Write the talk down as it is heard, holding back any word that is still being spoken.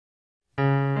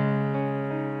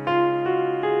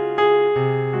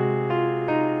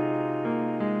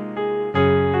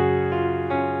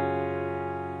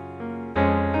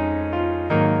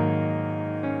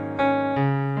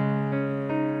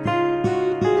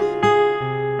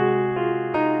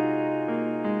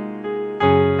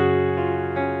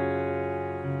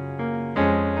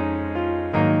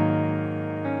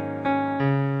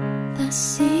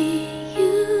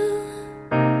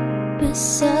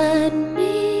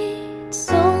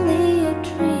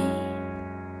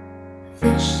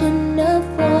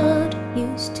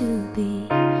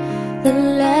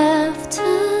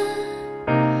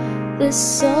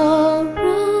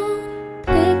sorrow,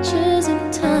 pictures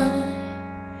in time,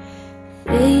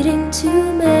 fading to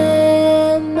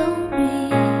memories.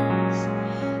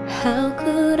 How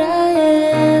could I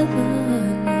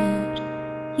ever let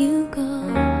you go?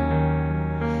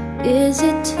 Is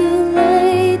it too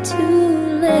late to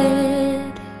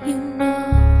let you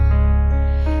know?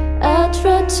 I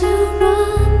tried to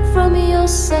run from your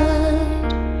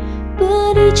side,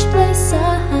 but each place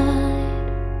I hide,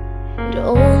 it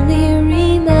only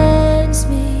reminds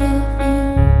me of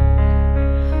you.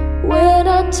 When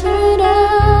I turn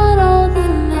out all the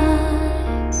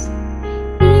lights,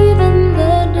 even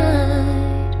the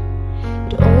night,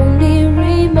 it only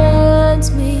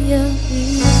reminds me of you.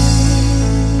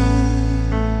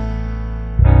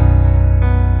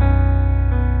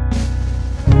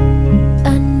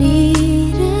 I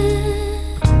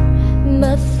needed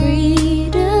my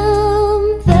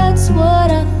freedom, that's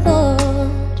what I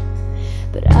thought.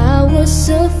 But I was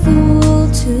a fool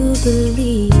to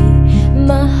believe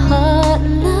my heart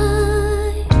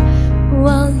lied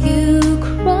while you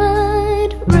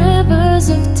cried rivers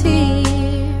of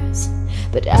tears.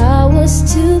 But I was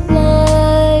too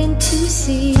blind to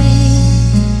see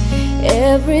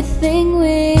everything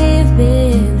we've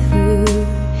been through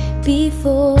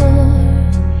before.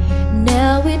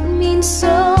 Now it means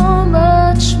so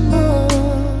much more,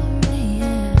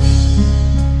 yeah.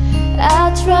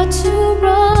 I tried to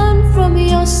run from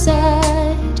your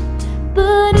side,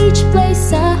 but each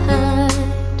place I hide,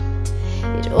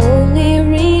 it only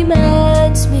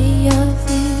reminds me of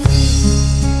you.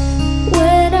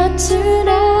 When I turn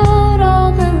out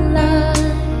all the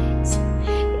lights,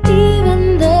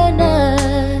 even the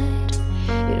night,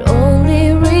 it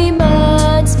only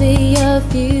reminds me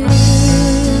of you.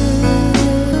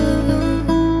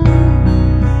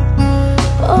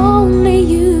 Only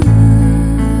you.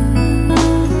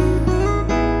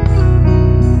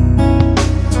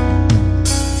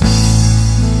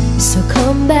 So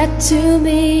come back to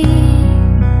me,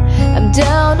 I'm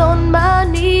down on my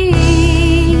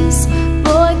knees.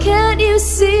 Boy, can't you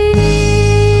see?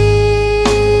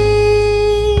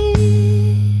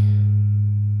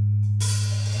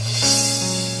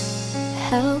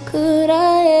 How could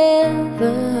I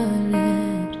ever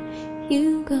let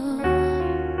you go?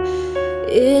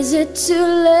 Is it too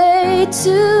late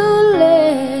to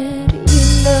let you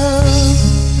know?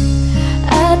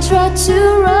 I tried to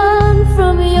run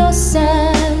from your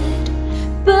side,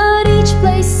 but each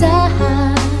place I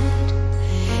hide,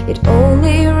 it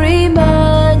only reminds